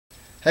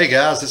Hey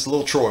guys, this is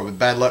Little Troy with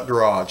Bad Luck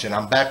Garage, and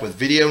I'm back with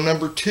video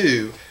number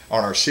 2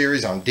 on our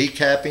series on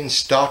decapping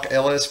stock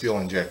LS fuel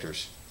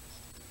injectors.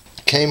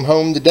 Came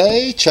home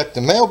today, checked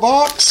the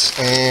mailbox,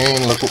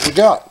 and look what we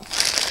got.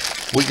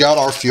 We got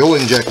our fuel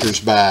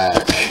injectors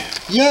back.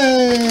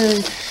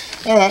 Yay!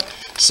 Alright,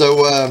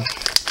 so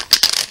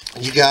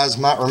you guys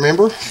might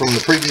remember from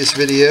the previous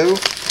video,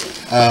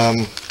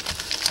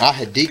 I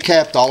had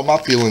decapped all of my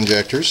fuel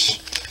injectors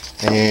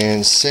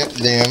and sent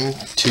them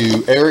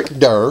to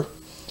Derr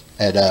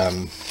at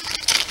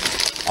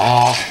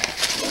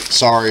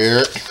sorry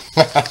Eric,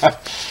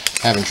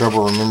 having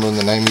trouble remembering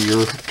the name of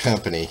your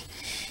company.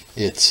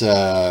 It's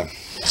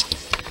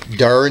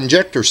Derr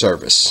Injection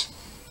Service.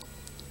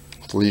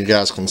 Hopefully you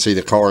guys can see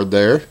the card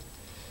there.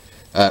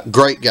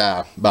 Great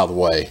guy, by the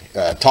way.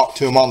 Talked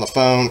to him on the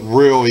phone,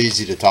 real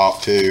easy to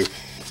talk to.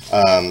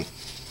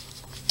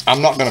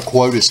 I'm not going to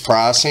quote his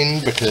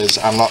pricing because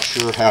I'm not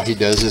sure how he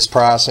does his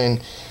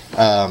pricing.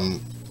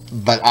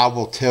 But I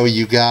will tell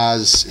you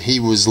guys, he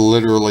was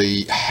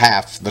literally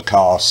half the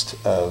cost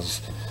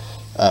of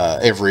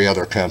every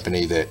other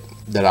company that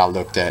I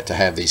looked at to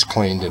have these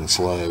cleaned and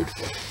flowed.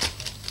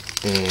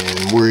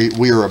 And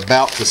we are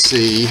about to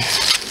see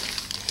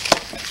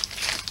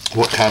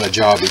what kind of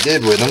job he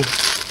did with them.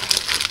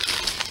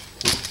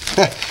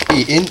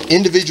 He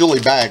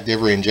individually bagged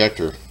every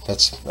injector.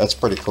 That's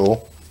pretty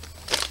cool.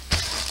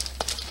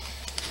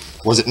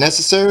 Was it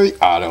necessary?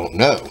 I don't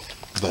know,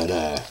 but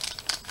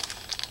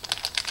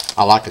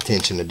I like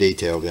attention to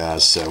detail,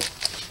 guys. So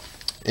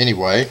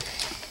anyway,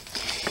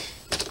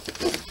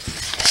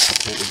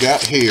 what we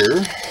got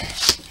here,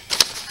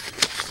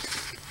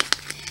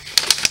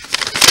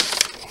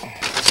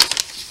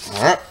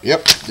 all right,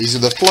 yep, these are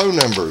the flow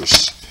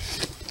numbers.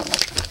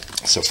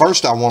 So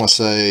first I want to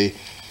say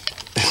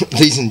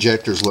these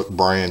injectors look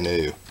brand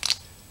new.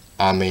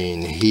 I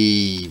mean,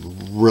 he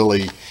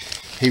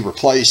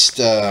replaced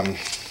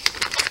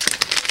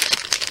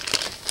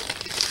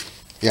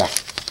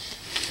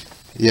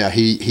yeah,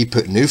 he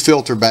put new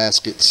filter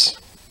baskets,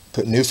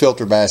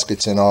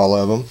 in all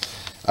of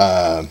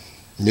them,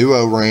 new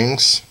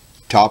O-rings,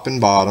 top and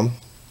bottom,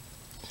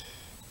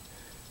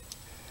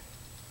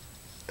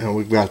 and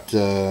we've got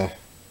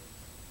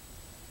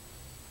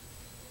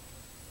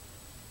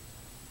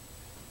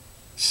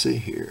see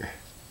here,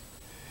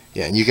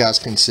 yeah, and you guys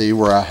can see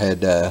where I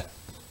had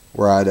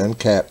I'd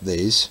uncapped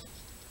these.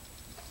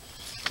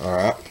 All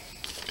right,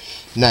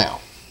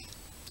 now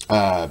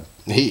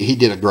he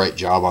did a great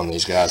job on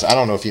these guys. I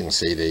don't know if you can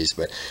see these,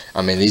 but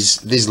I mean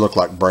these look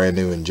like brand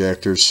new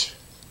injectors.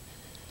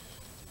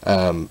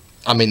 I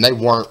mean, they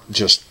weren't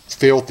just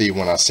filthy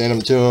when I sent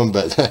them to them,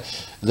 but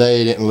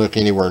they didn't look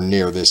anywhere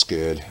near this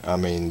good. I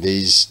mean,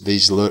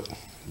 these look,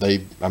 they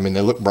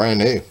look brand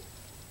new.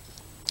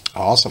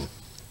 Awesome.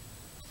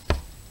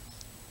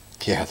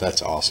 Yeah,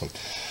 that's awesome.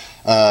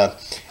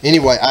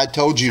 Anyway, I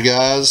told you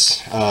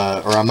guys,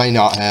 or I may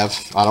not have,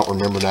 I don't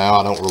remember now,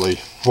 I don't really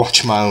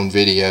watch my own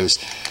videos.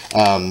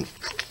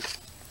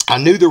 I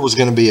knew there was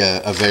going to be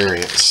a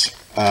variance.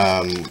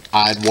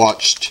 I'd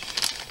watched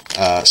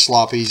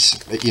Sloppy's,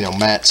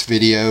 Matt's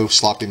video,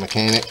 Sloppy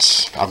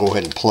Mechanics. I'll go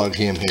ahead and plug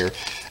him here.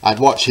 I'd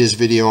watched his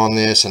video on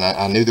this, and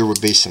I knew there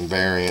would be some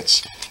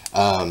variance.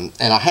 And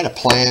I had a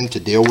plan to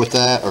deal with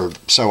that, or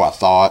so I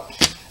thought.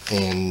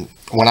 And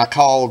when I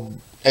called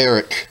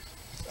Eric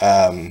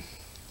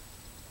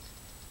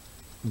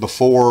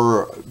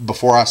before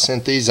I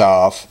sent these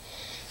off,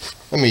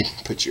 let me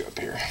put you up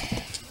here.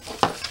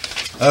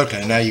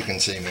 Okay, now you can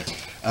see me.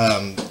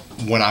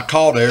 When I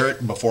called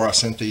Eric before I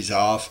sent these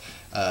off,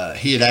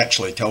 he had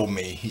actually told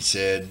me, he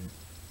said,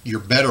 "You're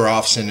better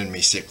off sending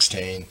me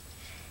 16.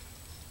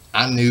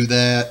 I knew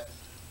that.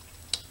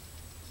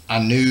 I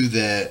knew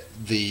that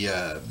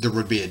there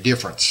would be a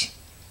difference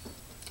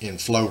in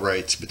flow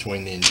rates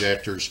between the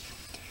injectors.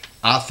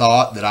 I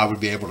thought that I would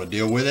be able to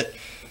deal with it.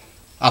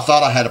 I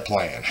thought I had a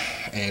plan,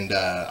 and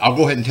I'll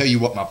go ahead and tell you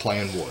what my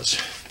plan was.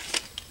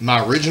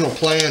 My original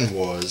plan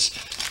was,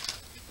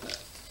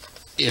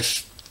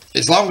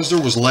 as long as there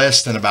was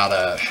less than about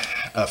a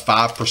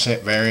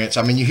 5% variance.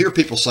 I mean, you hear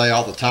people say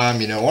all the time,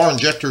 our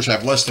injectors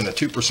have less than a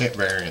 2%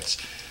 variance.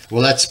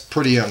 Well, that's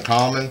pretty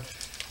uncommon.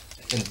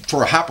 And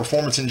for a high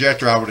performance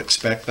injector, I would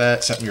expect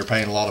that, something you're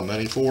paying a lot of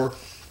money for.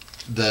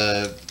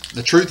 The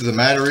truth of the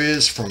matter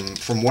is,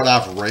 from what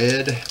I've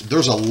read,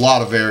 there's a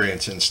lot of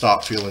variance in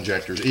stock fuel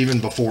injectors, even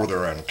before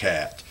they're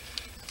uncapped.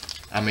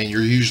 I mean,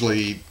 you're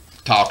usually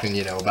talking,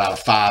 about a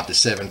 5 to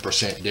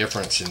 7%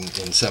 difference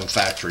in some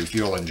factory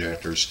fuel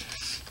injectors.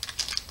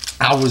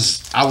 I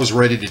was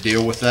ready to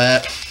deal with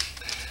that.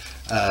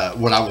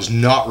 What I was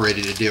not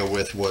ready to deal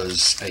with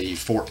was a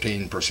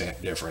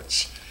 14%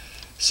 difference.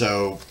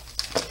 So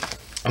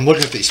I'm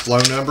looking at these flow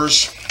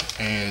numbers,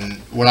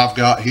 and what I've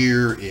got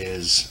here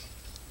is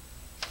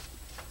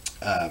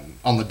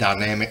on the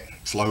dynamic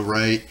flow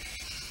rate,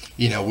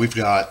 we've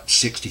got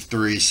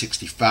 63,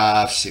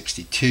 65,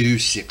 62,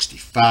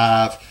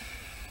 65.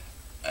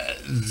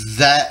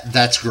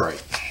 That's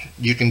great.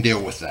 You can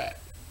deal with that.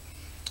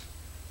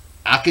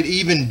 I could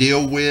even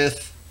deal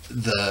with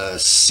the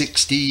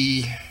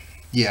 60,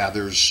 yeah,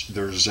 there's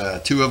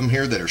two of them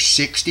here that are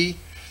 60.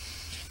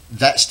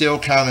 That still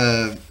kind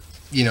of,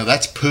 you know,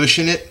 that's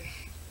pushing it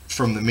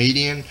from the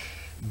median.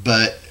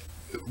 But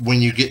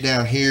when you get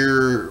down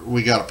here,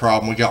 we got a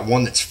problem. We got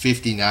one that's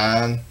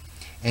 59,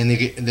 and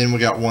then we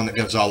got one that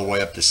goes all the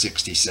way up to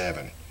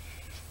 67.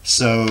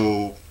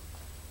 So,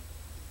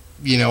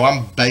 you know,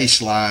 I'm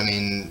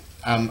baselining.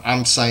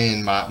 I'm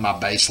saying my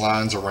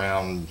baseline's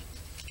around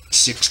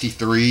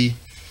 63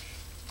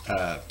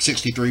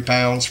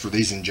 pounds for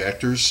these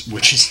injectors,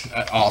 which is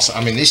awesome.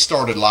 I mean, these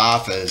started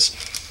life as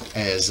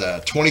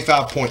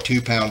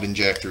 25.2 pound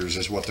injectors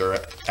is what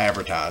they're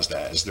advertised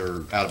as.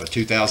 They're out of a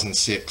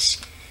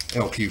 2006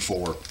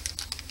 LQ4.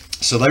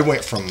 So they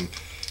went from,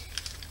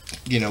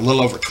 you know, a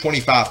little over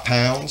 25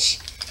 pounds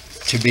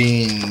to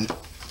being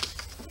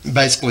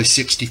basically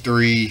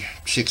 63,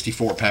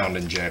 64 pound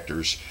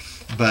injectors.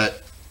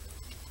 But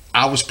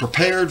I was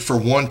prepared for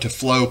one to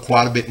flow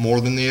quite a bit more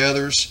than the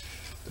others.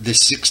 This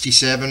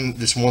 67,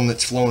 this one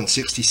that's flowing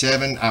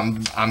 67,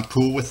 I'm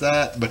cool with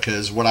that,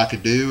 because what I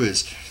could do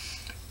is,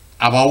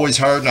 I've always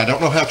heard, and I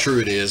don't know how true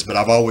it is, but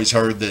I've always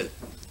heard that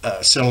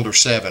cylinder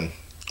 7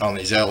 on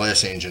these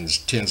LS engines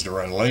tends to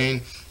run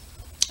lean.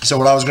 So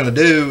what I was going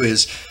to do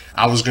is,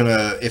 I was going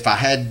to, if I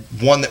had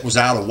one that was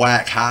out of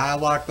whack high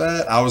like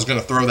that, I was going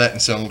to throw that in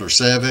cylinder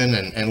 7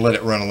 and let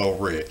it run a little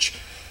rich.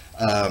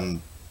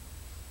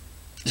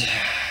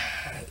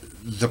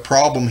 The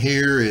problem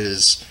here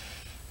is,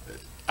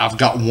 I've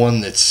got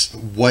one that's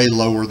way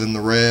lower than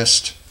the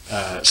rest.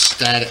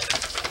 Static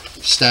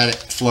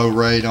flow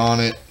rate on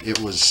it. It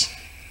was,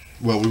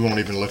 well, we won't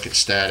even look at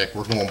static.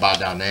 We're going by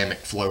dynamic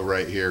flow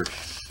rate here.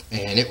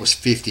 And it was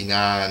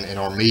 59, and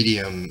our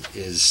medium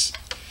is,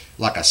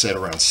 like I said,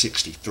 around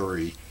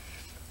 63.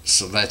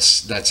 So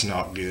that's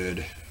not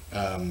good.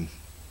 I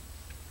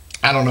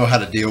don't know how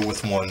to deal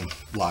with one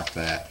like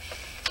that.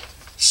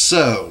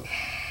 So,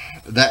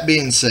 that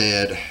being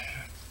said,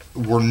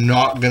 we're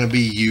not going to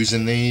be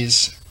using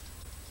these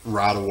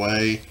right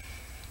away.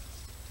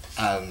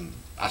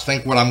 I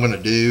think what I'm going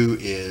to do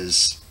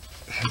is,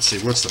 let's see,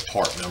 what's the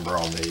part number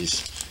on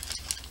these?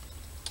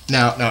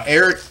 Now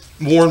Eric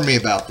warned me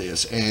about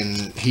this,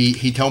 and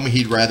he told me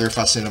he'd rather if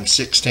I sent them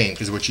 16,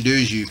 because what you do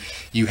is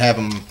you have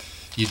them,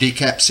 you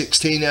decap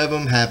 16 of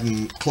them, have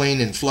them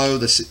clean and flow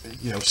the,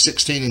 you know,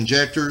 16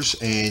 injectors,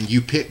 and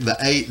you pick the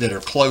 8 that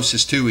are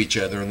closest to each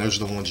other, and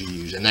those are the ones you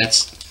use. And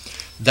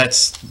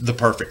that's the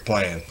perfect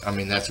plan. I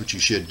mean, that's what you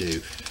should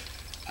do.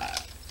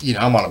 You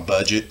know, I'm on a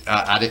budget.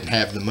 I didn't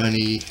have the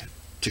money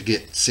to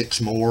get 6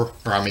 more,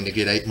 or I mean to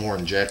get 8 more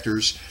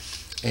injectors.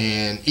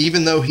 And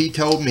even though he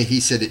told me, he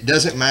said it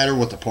doesn't matter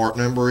what the part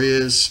number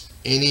is,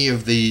 any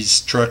of these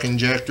truck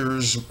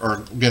injectors are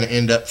going to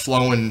end up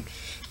flowing,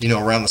 you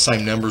know, around the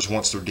same numbers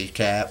once they're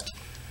decapped.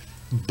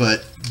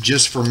 But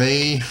just for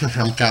me,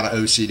 I'm kind of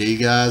OCD,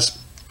 guys.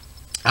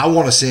 I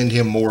want to send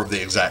him more of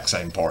the exact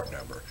same part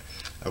number.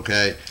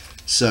 Okay,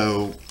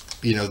 so,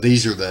 you know,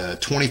 these are the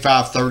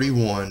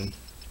 2531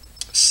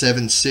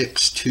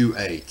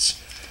 7628s.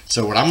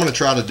 So what I'm going to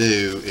try to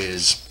do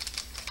is,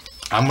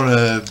 I'm going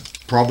to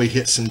probably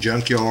hit some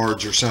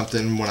junkyards or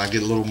something when I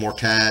get a little more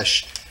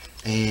cash,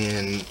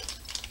 and,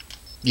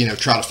 you know,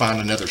 try to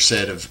find another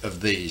set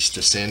of these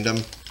to send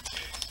them.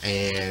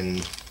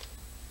 And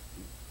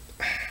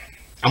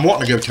I'm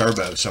wanting to go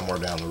turbo somewhere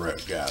down the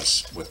road,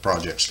 guys, with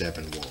Project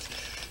SteppinWolf.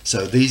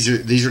 So these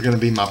are going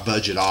to be my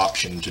budget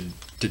option to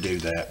do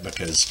that,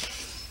 because,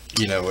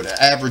 you know, at an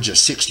average of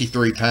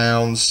 63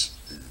 pounds,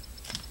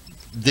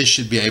 this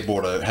should be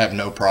able to have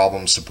no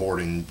problem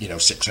supporting, you know,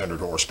 600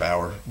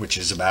 horsepower, which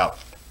is about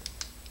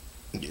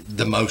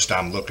the most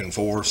I'm looking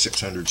for,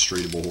 600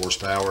 streetable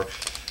horsepower.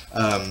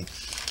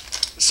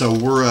 So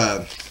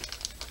we're,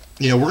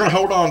 you know, we're going to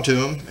hold on to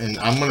them, and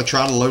I'm going to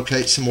try to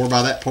locate some more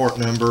by that part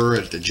number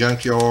at the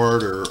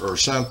junkyard or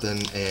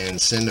something, and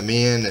send them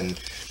in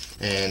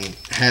and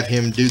have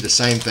him do the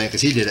same thing, because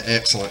he did an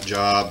excellent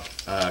job.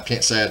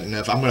 Can't say it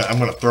enough. I'm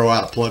gonna throw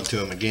out a plug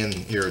to him again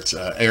here. It's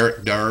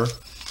Eric Derr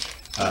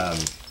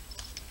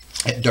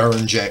at Derr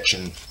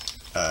Injection.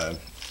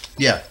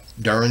 Yeah,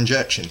 Derr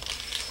Injection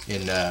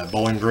in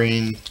Bowling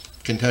Green,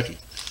 Kentucky.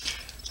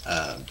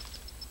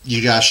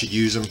 You guys should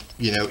use them.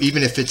 You know,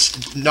 even if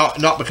it's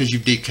not because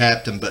you've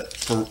decapped them, but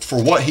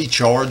for what he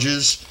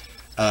charges,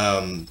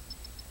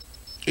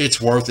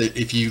 it's worth it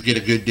if you get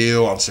a good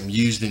deal on some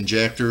used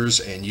injectors,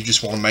 and you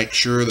just want to make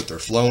sure that they're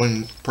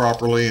flowing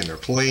properly and they're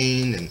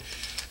clean. And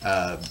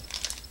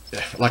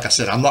like I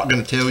said, I'm not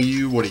going to tell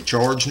you what he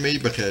charged me,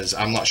 because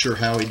I'm not sure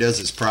how he does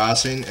his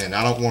pricing, and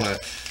I don't want to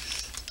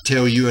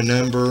tell you a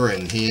number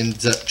and he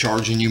ends up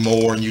charging you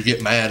more and you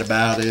get mad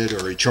about it,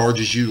 or he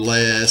charges you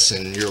less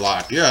and you're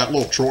like, yeah, that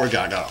little Troy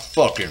guy got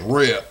fucking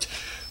ripped.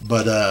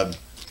 But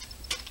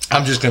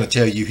I'm just going to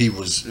tell you, he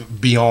was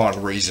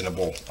beyond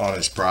reasonable on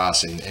his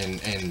pricing,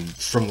 and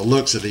from the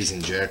looks of these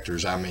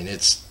injectors, I mean,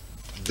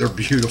 they're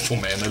beautiful,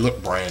 man. They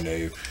look brand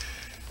new.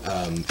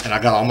 And I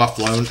got all my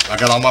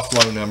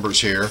flow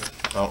numbers here.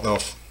 I don't know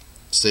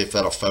see if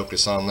that'll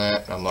focus on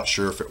that. I'm not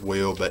sure if it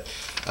will, but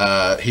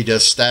he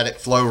does static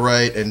flow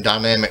rate and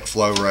dynamic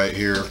flow rate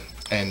here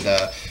And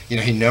you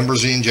know, he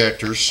numbers the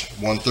injectors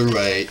 1 through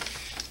 8,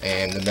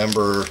 and the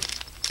number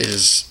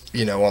is,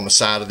 you know, on the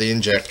side of the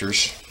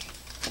injectors.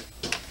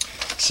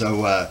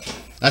 So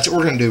that's what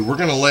we're going to do. We're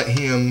going to let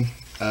him,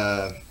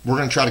 we're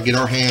going to try to get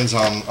our hands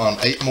on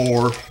 8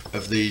 more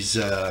of these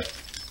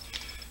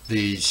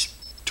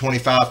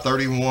 25,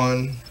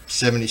 31,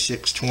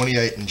 76,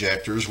 28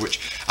 injectors, which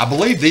I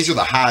believe these are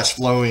the highest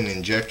flowing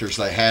injectors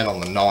they had on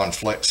the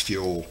non-flex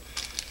fuel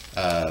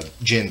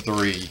Gen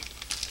 3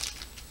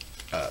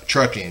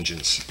 truck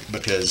engines,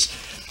 because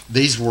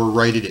these were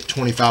rated at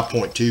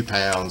 25.2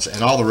 pounds,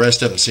 and all the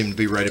rest of them seem to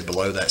be rated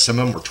below that. Some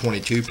of them were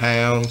 22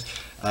 pounds.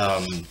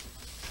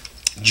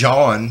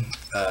 John,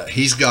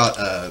 he's got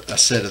a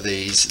set of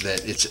these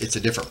that it's a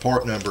different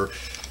part number,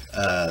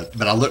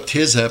 but I looked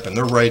his up and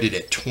they're rated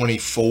at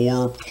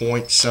 24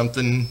 point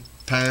something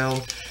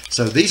pound.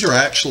 So these are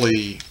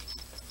actually,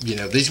 you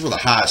know, these were the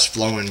highest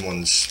flowing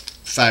ones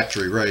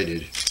factory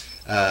rated.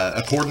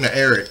 According to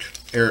Eric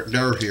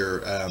Derr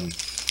here,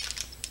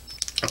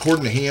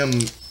 according to him,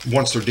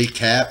 once they're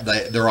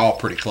decapped, they're all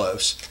pretty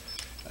close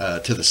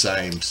to the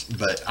same.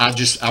 But I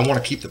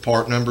want to keep the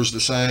part numbers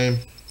the same,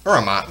 or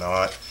I might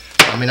not.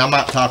 I mean, I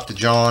might talk to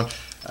John.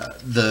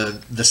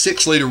 The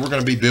 6 liter we're going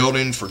to be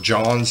building for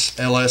John's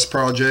LS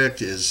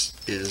project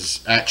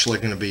is actually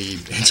going to be,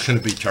 it's going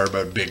to be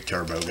big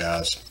turbo,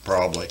 guys.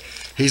 Probably.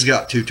 He's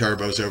got 2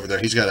 turbos over there.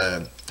 He's got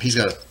a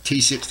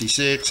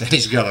T66 and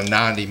he's got a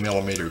 90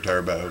 millimeter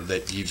turbo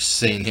that you've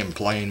seen him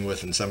playing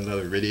with in some of the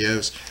other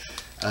videos.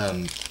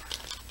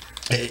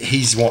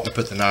 He's wanting to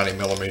put the 90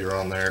 millimeter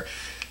on there,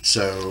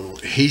 so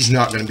he's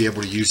not going to be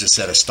able to use a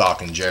set of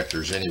stock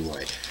injectors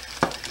anyway.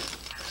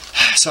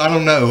 So I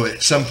don't know,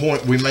 at some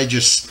point we may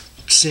just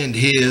send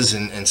his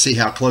and see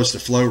how close the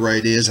flow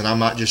rate is, and I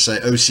might just say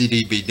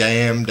OCD be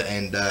damned,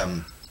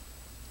 and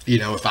you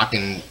know, if I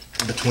can,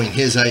 between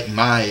his 8 and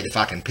my 8, if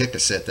I can pick a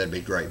set, that'd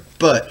be great.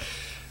 But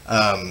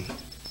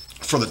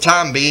for the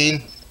time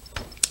being,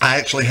 I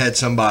actually had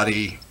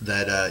somebody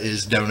that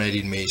is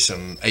donating me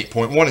some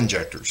 8.1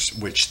 injectors,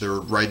 which they're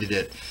rated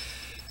at,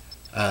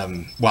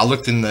 well, I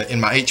looked in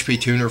my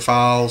HP tuner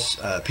files.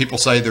 People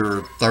say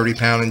they're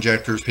 30-pound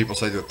injectors. People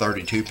say they're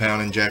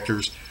 32-pound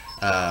injectors.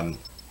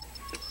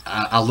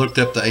 I looked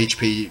up the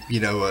HP, you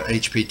know,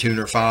 HP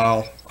tuner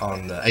file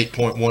on the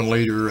 8.1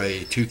 liter,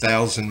 a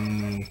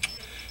 2000,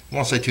 I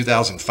want to say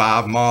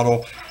 2005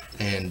 model,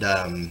 and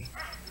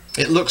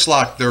it looks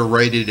like they're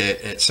rated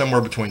at somewhere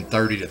between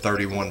 30 to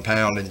 31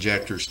 pound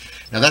injectors.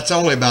 Now that's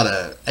only about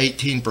a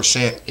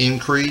 18%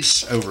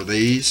 increase over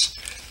these,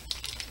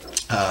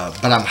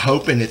 but I'm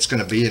hoping it's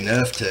going to be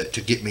enough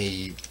to get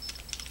me.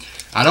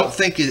 I don't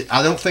think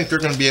they're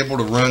going to be able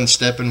to run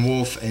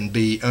SteppinWolf and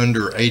be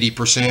under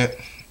 80%,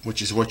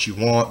 which is what you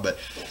want. But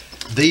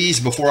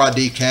these, before I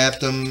decapped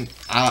them,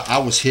 I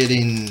was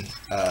hitting,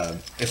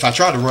 if I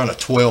tried to run a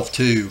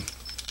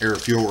 12-2 air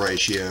fuel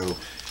ratio,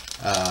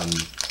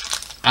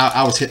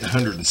 I was hitting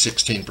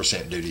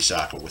 116% duty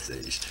cycle with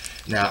these.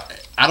 Now,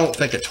 I don't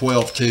think a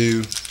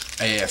 12-2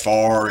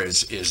 AFR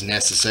is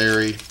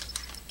necessary,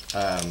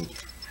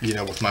 you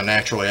know, with my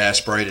naturally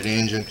aspirated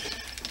engine.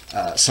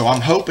 So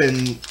I'm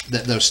hoping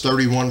that those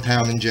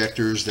 31-pound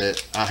injectors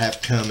that I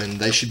have coming,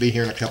 they should be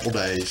here in a couple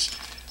days.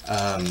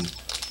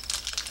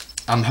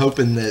 I'm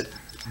hoping that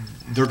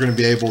they're going to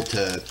be able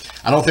to,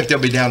 I don't think they'll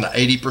be down to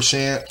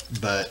 80%,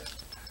 but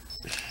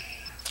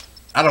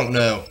I don't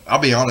know. I'll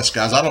be honest,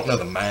 guys, I don't know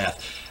the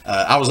math.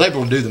 I was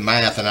able to do the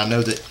math, and I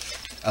know that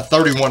a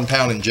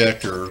 31-pound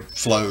injector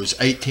flows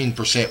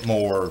 18%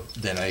 more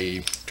than a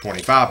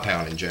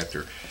 25-pound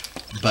injector.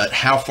 But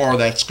how far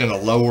that's going to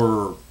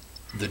lower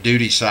the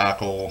duty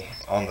cycle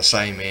on the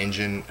same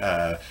engine,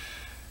 I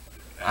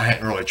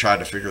hadn't really tried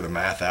to figure the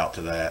math out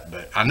to that.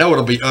 But I know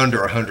it'll be under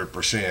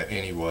 100%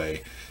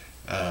 anyway,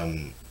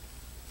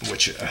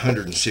 which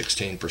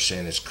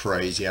 116% is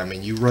crazy. I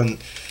mean, you run...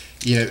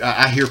 You know,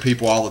 I hear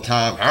people all the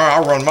time, oh, I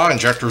run my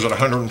injectors at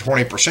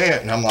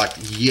 120%, and I'm like,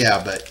 yeah,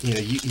 but, you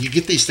know, you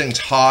get these things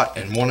hot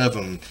and one of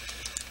them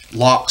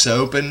locks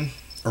open,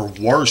 or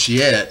worse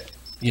yet,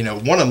 you know,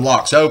 one of them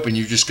locks open,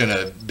 you're just going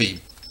to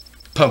be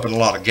pumping a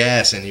lot of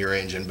gas into your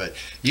engine. But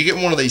you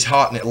get one of these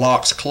hot and it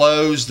locks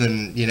closed,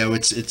 then, you know,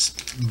 it's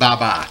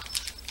bye-bye.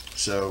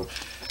 So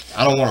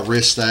I don't want to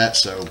risk that.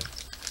 So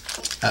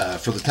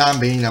for the time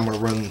being, I'm going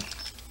to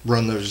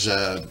run those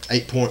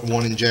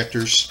 8.1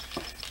 injectors.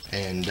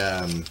 And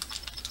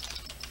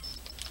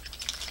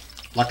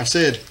like I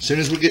said, as soon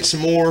as we get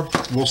some more,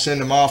 we'll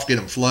send them off, get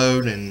them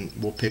flowed, and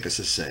we'll pick us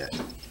a set.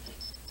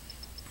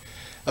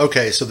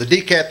 Okay, so the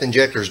decapped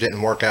injectors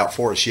didn't work out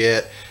for us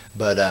yet,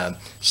 but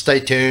stay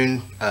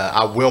tuned.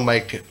 I will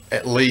make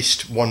at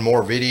least one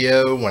more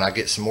video when I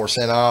get some more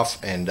sent off,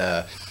 and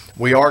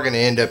we are going to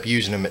end up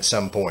using them at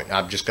some point.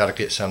 I've just got to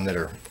get some that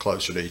are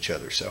closer to each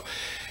other. So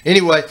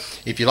anyway,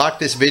 if you like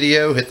this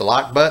video, hit the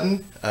like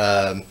button.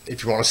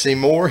 If you want to see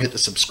more, hit the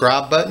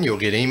subscribe button. You'll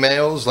get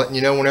emails letting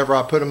you know whenever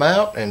I put them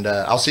out, and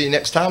I'll see you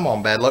next time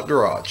on Bad Luck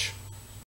Garage.